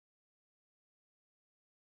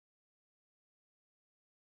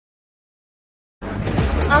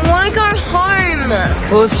I want to go home. Of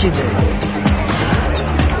course you do.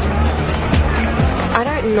 I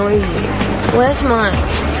don't know you. Where's Mike?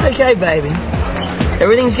 It's okay, baby.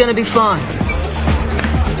 Everything's gonna be fine.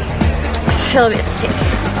 I feel a bit sick.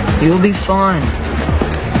 You'll be fine.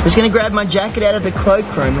 I'm just gonna grab my jacket out of the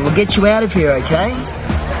cloakroom and we'll get you out of here, okay?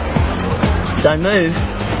 Don't move.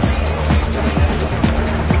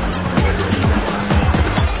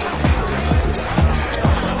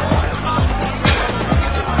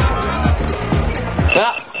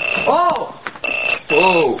 Oh!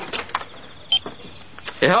 Whoa!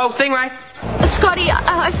 The whole thing, right? Scotty,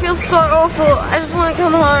 I feel so awful. I just want to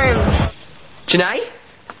come home. Janae?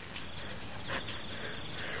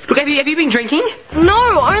 Look, have you been drinking?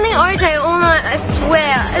 No, only OJ all night, I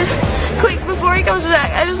swear. Quick, before he comes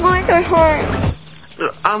back, I just want to go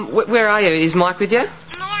home. Where are you? Is Mike with you?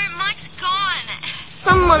 No, Mike's gone.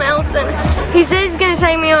 Someone else, and he says he's going to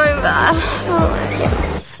take me home, but I don't like him.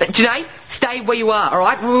 Janae, stay where you are,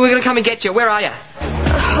 alright? We're going to come and get you. Where are you?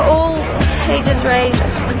 All pages read.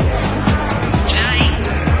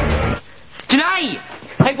 Janae!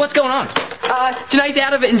 Hey, what's going on? Janae's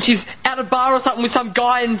out of it and she's out of bar or something with some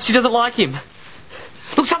guy and she doesn't like him.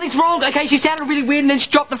 Look, something's wrong, okay? She sounded really weird and then she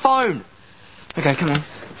dropped the phone. Okay, come on.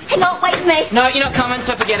 Hang on, wait for me. No, you're not coming,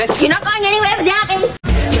 so forget it. You're not going anywhere without me.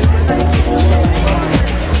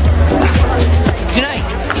 Janae!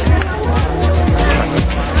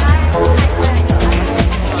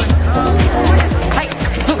 Hey,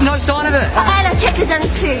 look, no sign of her. And I checked the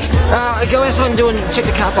Dennis too. Go outside and check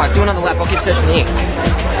the car park. Do another lap. I'll keep searching here.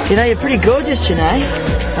 You know, you're pretty gorgeous, Janae.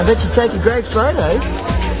 I bet you'd take a great photo.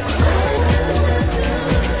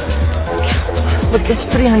 Look, that's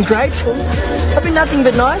pretty ungrateful. I've been nothing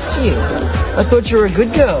but nice to you. I thought you were a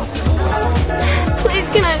good girl. Please,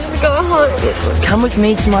 can I just go home? Yes, look, come with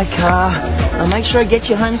me to my car. I'll make sure I get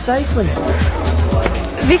you home safely.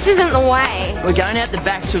 This isn't the way. We're going out the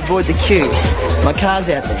back to avoid the queue. My car's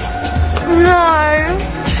out there. No.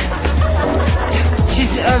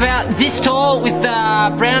 She's about this tall with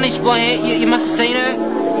brownish blonde hair. You must have seen her.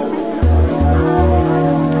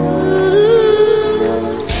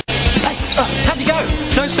 Hey, how'd you go?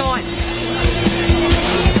 No sign.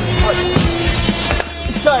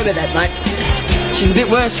 Sorry about that, mate. She's a bit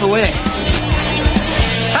worse for wear.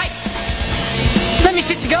 Hey! Let me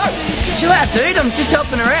sit to go. Chill out, dude. I'm just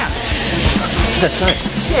helping her out. Is that so?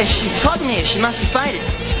 Yeah, she's hot in here. She must have fainted.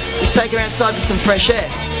 Just take her outside for some fresh air.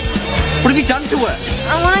 What have you done to her?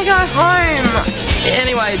 I want to go home.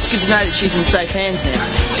 Anyway, it's good to know that she's in safe hands now.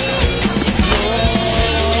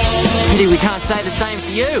 It's a pity we can't say the same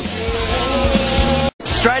for you.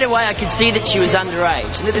 Straight away I could see that she was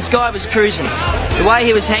underage and that this guy was cruising. The way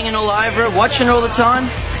he was hanging all over her, watching her all the time.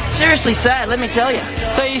 Seriously sad, let me tell you.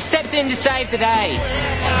 So you stepped in to save the day.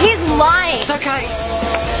 He's lying. It's okay.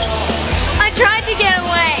 I tried to get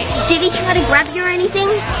away. Did he try to grab you or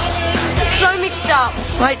anything? So mixed up.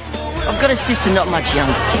 Mate, I've got a sister not much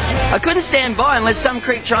younger. I couldn't stand by and let some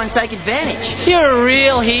creep try and take advantage. You're a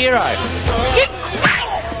real hero.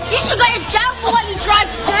 You should go to jail for what you tried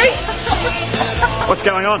to do. What's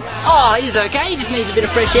going on? Oh, he's okay. He just needs a bit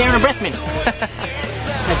of fresh air and a breath mint.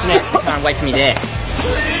 Hey, Janae, can't wait for me there.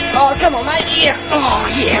 Oh, come on, mate. Yeah. Oh,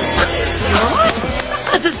 yeah.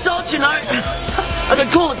 It's assault, you know. I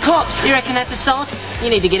could call the cops. You reckon that's assault? You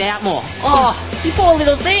need to get out more. Oh, you poor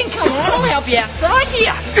little thing. Come on, I'll help you outside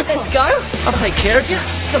here. Let's go. I'll take care of you.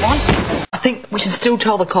 Come on. I think we should still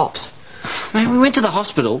tell the cops. Man, we went to the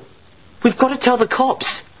hospital. We've got to tell the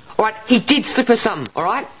cops. Alright, he did slip her something,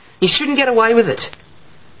 alright? You shouldn't get away with it.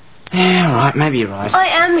 Yeah, alright, maybe you're right. I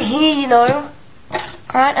am here, you know.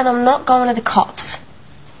 Alright, and I'm not going to the cops.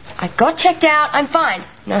 I got checked out. I'm fine.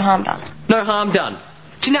 No harm done. No harm done.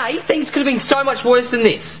 Janae, things could have been so much worse than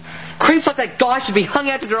this. Creeps like that guy should be hung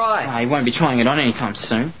out to dry. He won't be trying it on anytime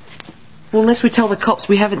soon. Well, unless we tell the cops,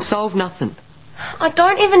 we haven't solved nothing. I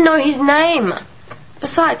don't even know his name.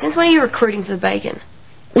 Besides, since when are you recruiting for the bacon?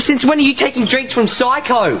 Well, since when are you taking drinks from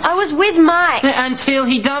psychos? I was with Mike. Until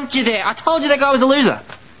he dumped you there. I told you that guy was a loser.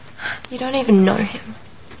 You don't even know him.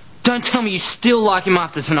 Don't tell me you still like him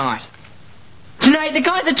after tonight. Janae, the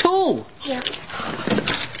guy's a tool. Yeah.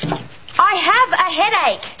 I have a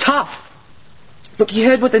headache. Tough. Look, you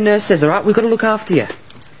heard what the nurse says, alright? We've got to look after you.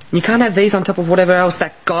 You can't have these on top of whatever else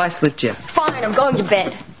that guy slipped you. Fine, I'm going to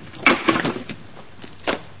bed.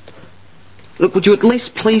 Look, would you at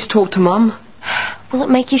least please talk to Mum? Will it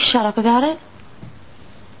make you shut up about it?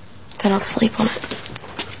 Then I'll sleep on it.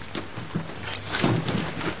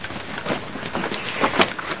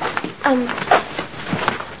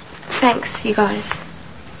 Thanks, you guys.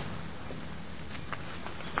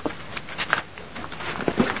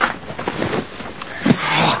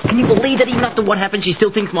 Can you believe that even after what happened, she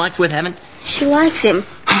still thinks Mike's worth having? She likes him.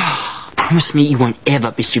 Promise me you won't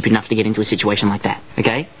ever be stupid enough to get into a situation like that,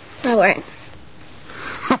 okay? I won't.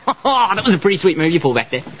 That was a pretty sweet move you pulled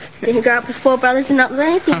back there. Didn't grow up with 4 brothers and not learn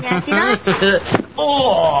anything now, did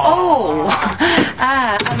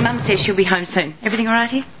I? Mum says she'll be home soon. Everything all right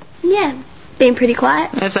here? Yeah, being pretty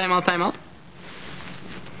quiet. Same old, same old.